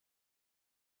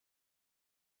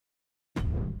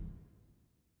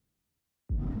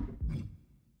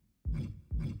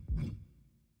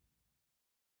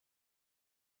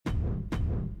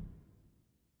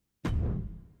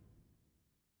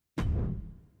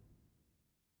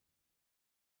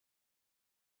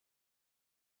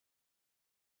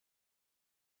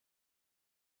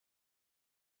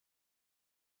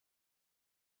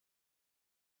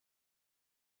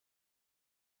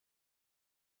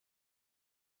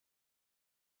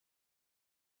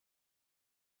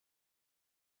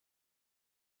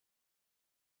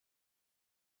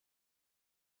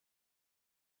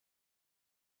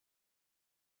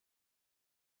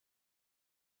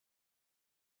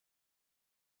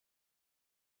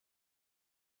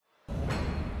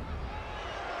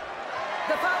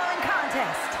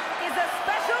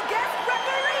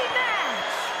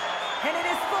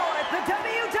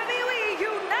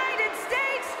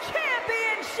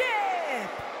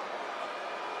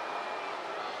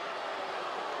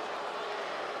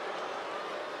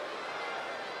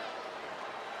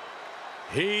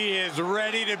He is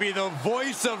ready to be the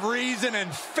voice of reason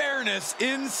and fairness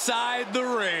inside the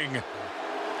ring.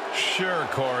 Sure,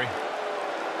 Corey.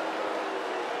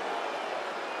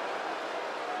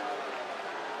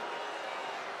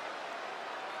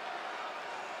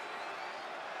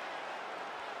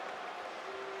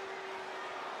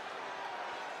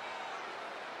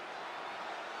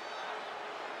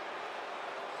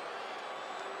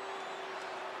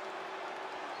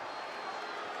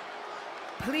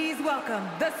 Please welcome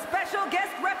the special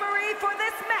guest referee for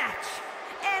this match,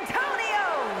 Antonio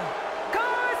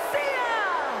Garcia!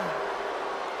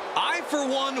 I, for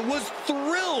one, was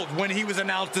thrilled when he was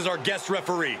announced as our guest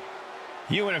referee.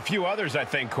 You and a few others, I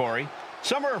think, Corey.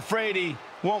 Some are afraid he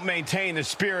won't maintain the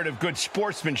spirit of good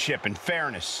sportsmanship and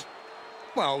fairness.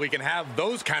 Well, we can have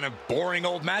those kind of boring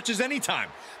old matches anytime.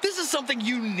 This is something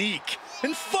unique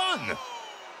and fun.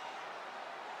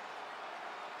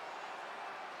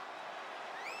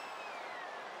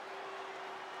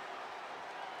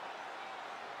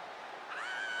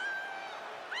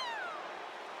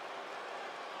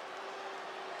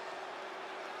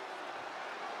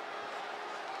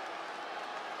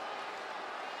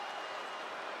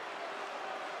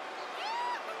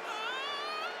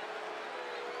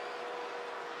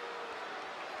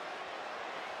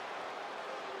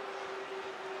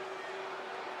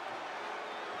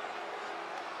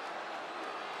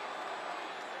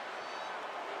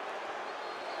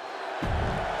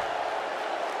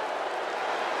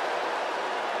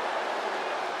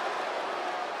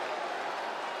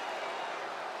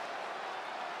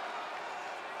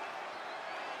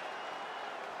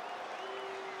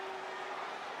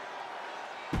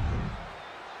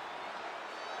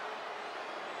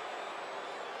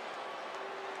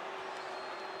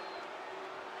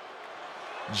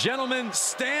 Gentlemen,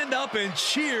 stand up and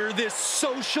cheer this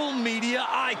social media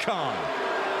icon.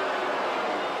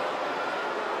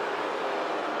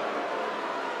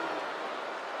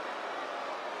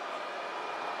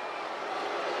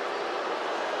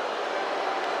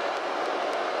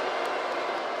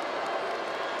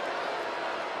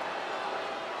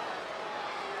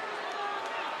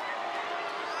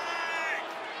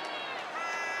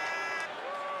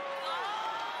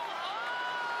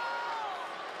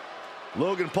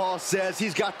 Logan Paul says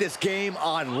he's got this game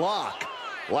on lock.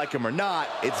 Like him or not,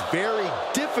 it's very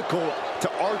difficult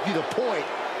to argue the point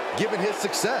given his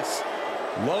success.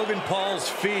 Logan Paul's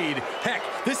feed, heck,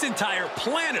 this entire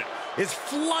planet is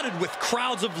flooded with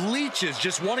crowds of leeches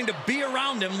just wanting to be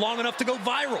around him long enough to go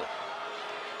viral.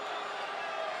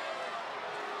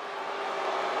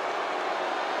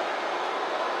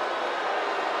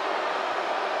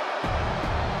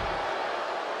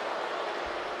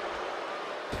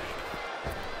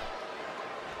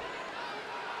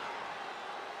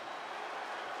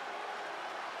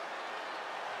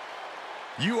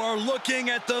 You are looking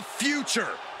at the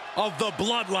future of the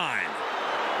Bloodline.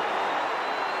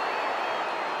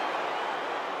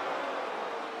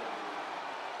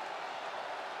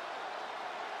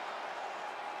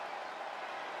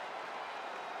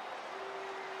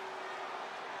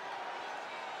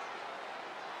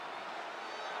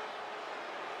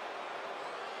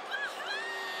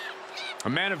 A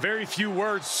man of very few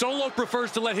words, Solo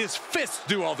prefers to let his fists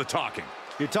do all the talking.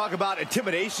 You talk about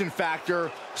intimidation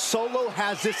factor. Solo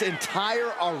has this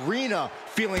entire arena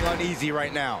feeling uneasy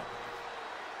right now.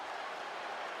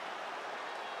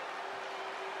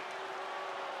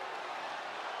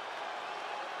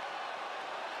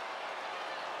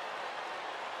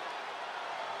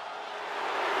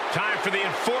 Time for the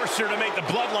enforcer to make the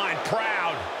Bloodline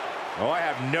proud. Oh, I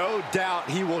have no doubt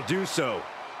he will do so.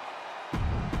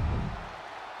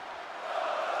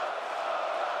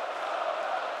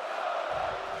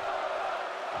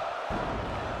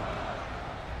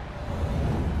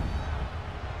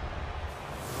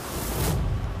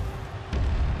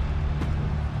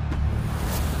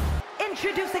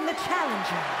 Introducing the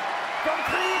challenger from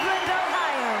Cleveland,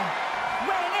 Ohio,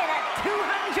 weighing in at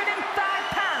 205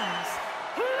 pounds,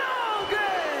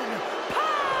 Logan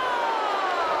Paul!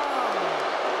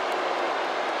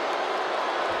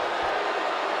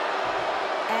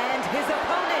 And his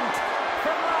opponent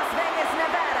from Las Vegas,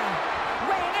 Nevada,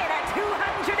 weighing in at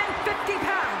 250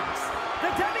 pounds, the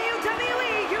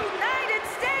WWE United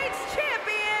States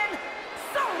Champion,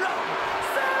 Solo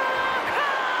Sikoa!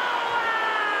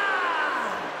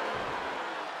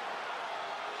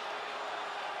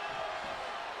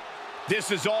 This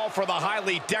is all for the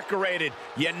highly decorated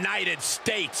United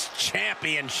States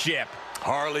Championship.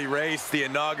 Harley Race, the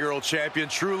inaugural champion,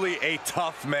 truly a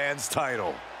tough man's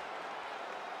title.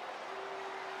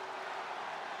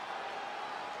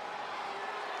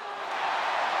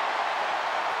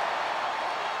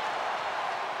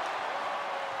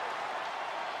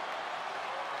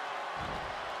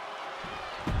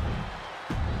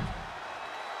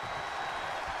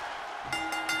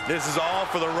 This is all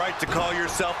for the right to call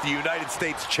yourself the United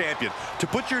States champion, to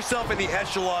put yourself in the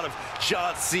echelon of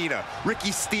John Cena,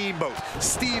 Ricky Steamboat,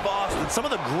 Steve Austin, some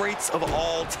of the greats of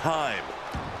all time.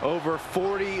 Over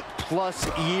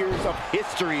 40-plus years of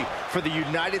history for the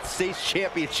United States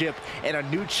Championship, and a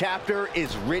new chapter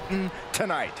is written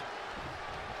tonight.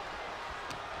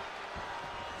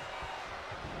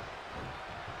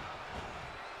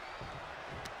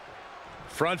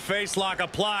 Front face lock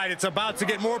applied. It's about to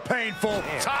get more painful.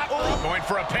 Top, going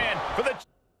for a pin for the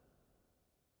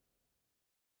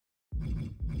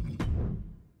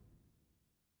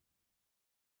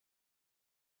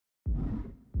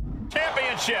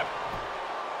championship.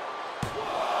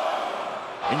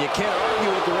 And you can't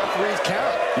argue with the referee's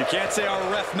count. You can't say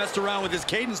our ref messed around with his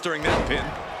cadence during that pin.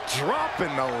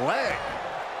 Dropping the leg.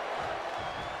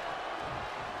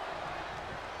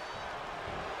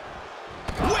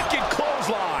 Wicked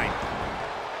clothesline.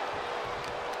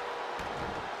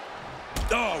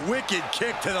 Oh, wicked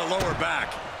kick to the lower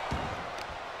back.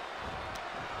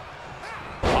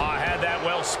 Oh, I had that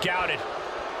well scouted.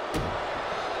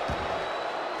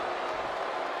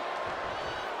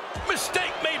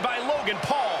 Mistake made by Logan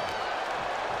Paul.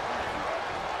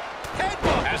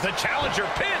 Headbutt as the challenger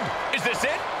pinned. Is this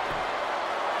it?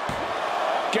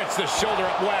 Gets the shoulder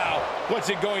up. Wow, what's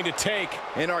it going to take?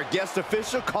 And our guest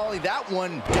official calling that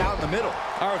one down the middle.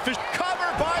 Our official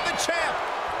Covered by the champ.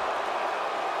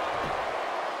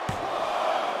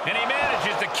 And he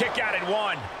manages to kick out at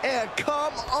one. And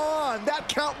come on,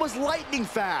 that count was lightning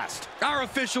fast. Our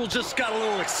official just got a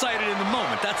little excited in the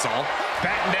moment, that's all.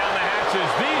 Batten down the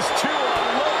hatches. These two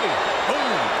are loaded.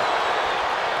 Boom.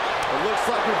 It looks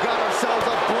like we've got ourselves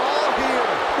a brawl here.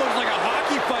 Looks like a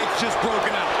hockey fight's just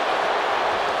broken out.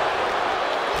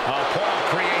 Paul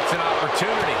creates an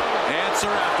opportunity.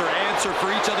 Answer after answer for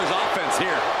each other's offense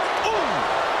here. Ooh.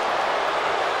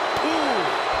 Ooh.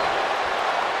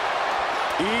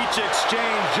 Each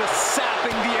exchange just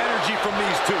sapping the energy from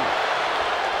these two.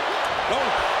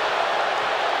 Oh.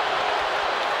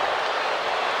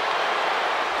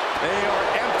 They are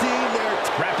emptying their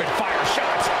Rapid-fire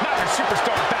shots. Neither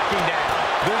superstar backing down.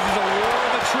 This is a war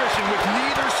of attrition with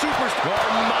neither superstar.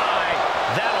 Oh, my.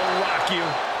 That'll rock you.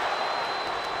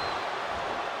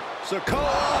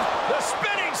 Sikoa. The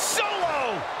spinning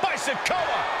solo by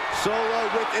Sikoa. Solo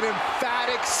with an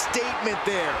emphatic statement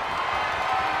there.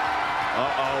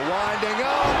 Uh-oh, winding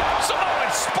up.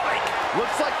 Samoan spike.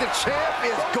 Looks like the champ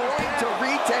is going to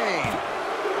retain.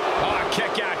 Oh,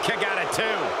 kick out at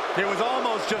two. It was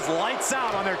almost just lights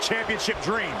out on their championship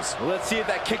dreams. Let's see if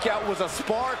that kick out was a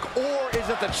spark, or is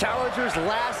it the challenger's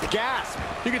last gasp?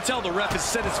 You can tell the ref has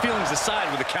set his feelings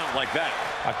aside with a count like that.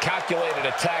 A calculated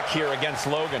attack here against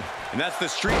Logan. And that's the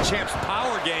Street Champ's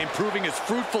power game proving as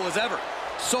fruitful as ever.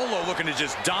 Solo looking to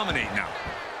just dominate now.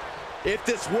 If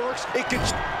this works, it could...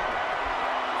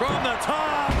 From the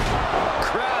top.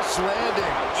 Crash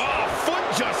landing. Oh, foot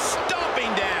just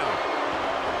stomping down.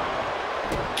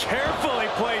 Carefully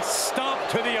placed stomp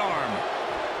to the arm.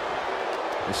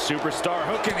 The superstar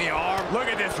hooking the arm. Look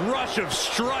at this rush of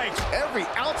strikes. Every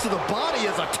ounce of the body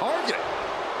is a target.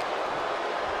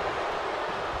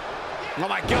 Oh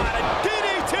my God, a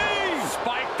DDT!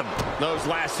 Spiked them. Those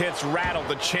last hits rattled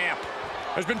the champ.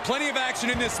 There's been plenty of action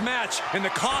in this match, and the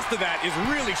cost of that is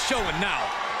really showing now.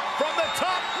 From the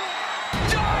top.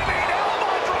 Diving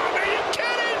elbow drop. Are you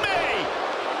kidding me?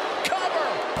 Cover.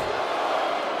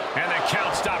 And the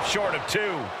count stopped short of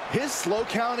two. His slow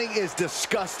counting is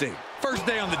disgusting. First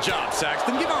day on the job,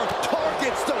 Saxton. Give our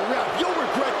Targets the ref. You'll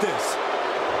regret this.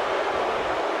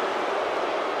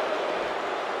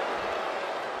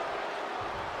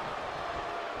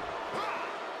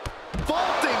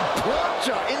 Vaulting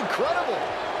plancha. Incredible.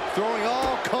 Throwing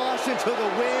all caution to the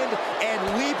wind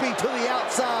and leaping to the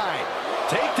outside.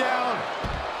 Takedown.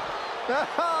 The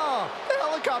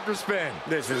helicopter spin.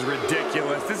 This is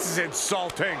ridiculous. This is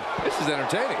insulting. This is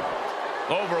entertaining.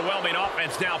 Overwhelming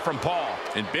offense now from Paul.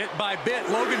 And bit by bit,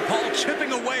 Logan Paul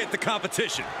chipping away at the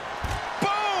competition.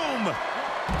 Boom!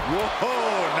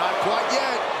 Whoa, not quite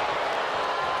yet.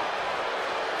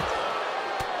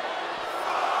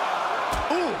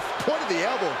 Oof, point of the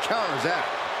elbow counters that.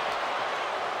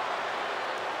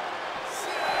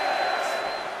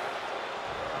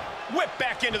 Whip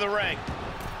back into the ring.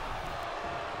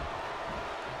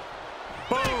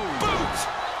 Boom! Boot!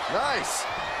 Nice.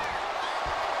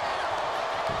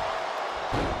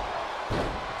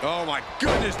 Oh my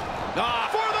goodness. Ah.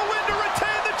 For the win to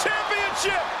retain the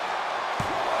championship.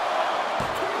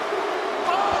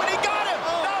 Oh, and he got him.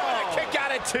 Oh, and a kick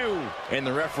out at two. And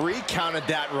the referee counted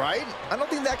that right. I don't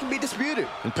think that can be disputed.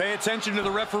 And pay attention to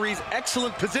the referee's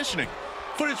excellent positioning.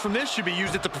 Footage from this should be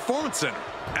used at the Performance Center.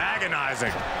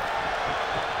 Agonizing.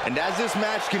 And as this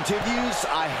match continues,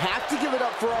 I have to give it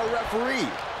up for our referee.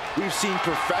 We've seen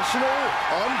professional,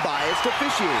 unbiased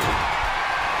officiating.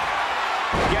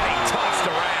 Getting tossed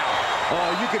around.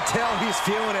 Oh, you can tell he's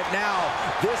feeling it now.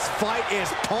 This fight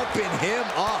is pumping him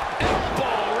up.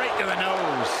 Ball right to the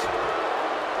nose.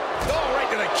 Oh, right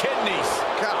to the kidneys.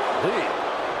 Golly.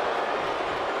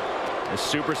 The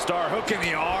superstar hook in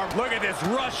the arm. Look at this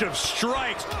rush of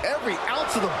strikes. Every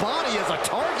ounce of the body is a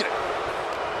target.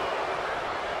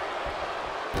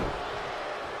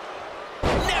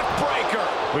 Neck breaker.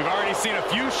 We've already seen a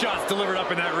few shots delivered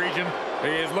up in that region.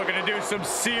 He is looking to do some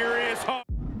serious harm.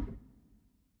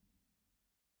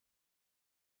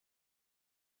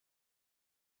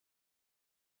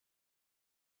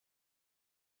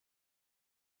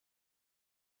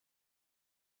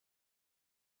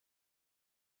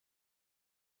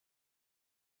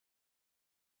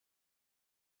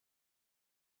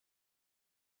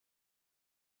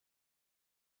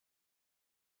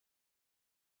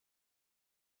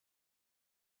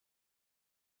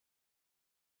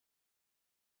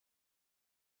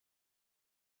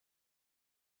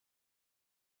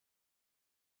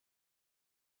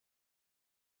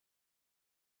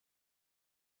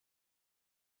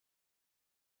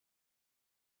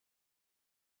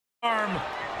 Arm.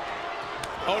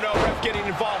 Oh no, ref getting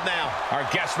involved now. Our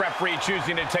guest referee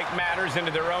choosing to take matters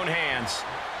into their own hands.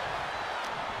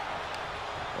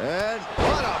 And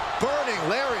what a burning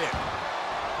lariat.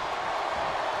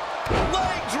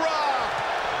 Leg drop.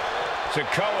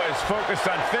 Sikoa is focused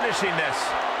on finishing this.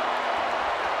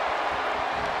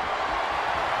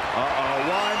 Uh-oh,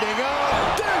 winding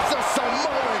up. There's a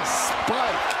Samoan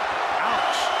spike.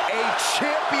 Ouch. A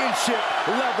championship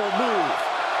level move.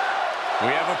 We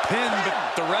have a pin, but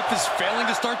the ref is failing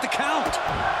to start the count.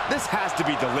 This has to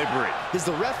be deliberate. Is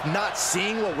the ref not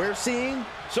seeing what we're seeing?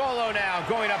 Solo now,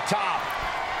 going up top.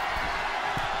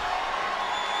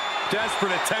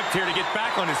 Desperate attempt here to get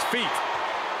back on his feet.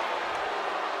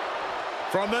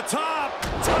 From the top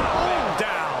and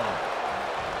down.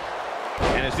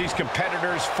 And as these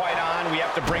competitors fight on, we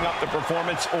have to bring up the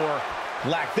performance, or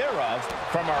lack thereof,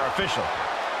 from our official.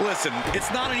 Listen,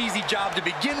 it's not an easy job to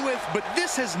begin with, but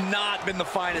this has not been the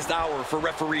finest hour for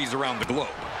referees around the globe.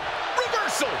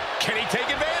 Reversal! Can he take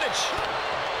advantage?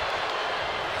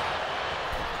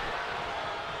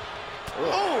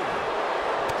 Oh!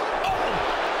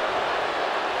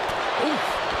 Oh!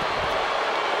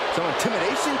 Some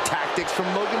intimidation tactics from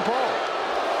Logan Paul.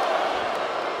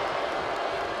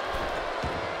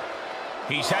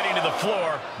 He's heading to the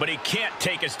floor, but he can't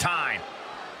take his time.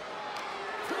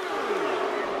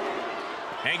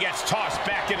 And gets tossed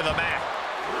back into the mat.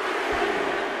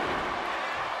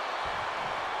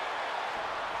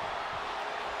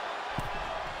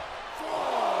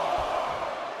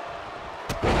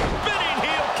 Spinning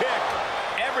heel kick.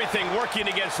 Everything working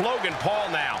against Logan Paul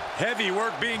now. Heavy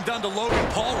work being done to Logan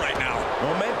Paul right now.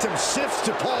 Momentum shifts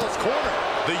to Paul's corner.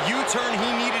 The U-turn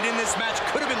he needed in this match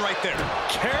could have been right there.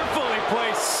 Carefully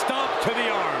placed stomp to the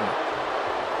arm.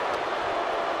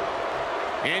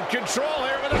 In control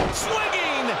here with a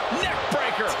swinging neck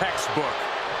breaker. Textbook.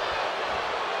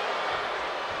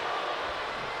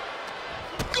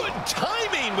 Good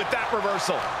timing with that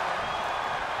reversal.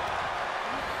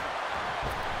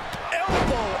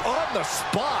 Elbow on the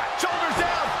spot. Shoulders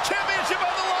down. Championship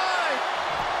on the line.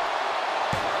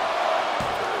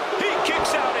 He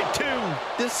kicks out at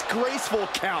 2. Disgraceful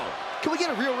count. Can we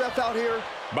get a real ref out here?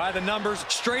 By the numbers,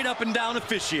 straight up and down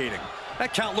officiating.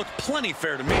 That count looked plenty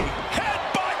fair to me.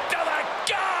 Headbutt to the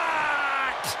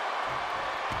gut!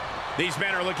 These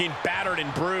men are looking battered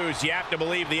and bruised. You have to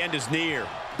believe the end is near.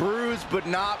 Bruised but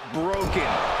not broken.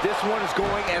 This one is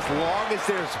going as long as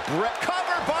there's breath.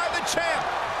 Covered by the champ.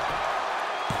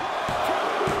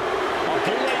 A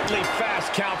blatantly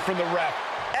fast count from the ref.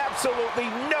 Absolutely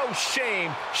no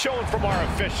shame shown from our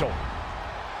official.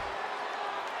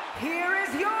 Here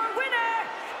is your winner,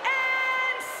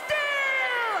 and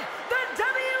still the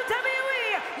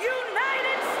WWE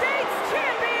United States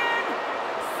Champion,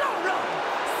 Solo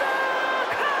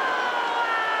Sikoa!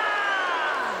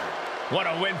 What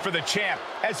a win for the champ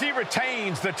as he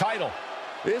retains the title.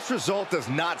 This result does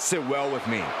not sit well with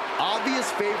me.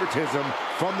 Obvious favoritism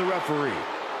from the referee.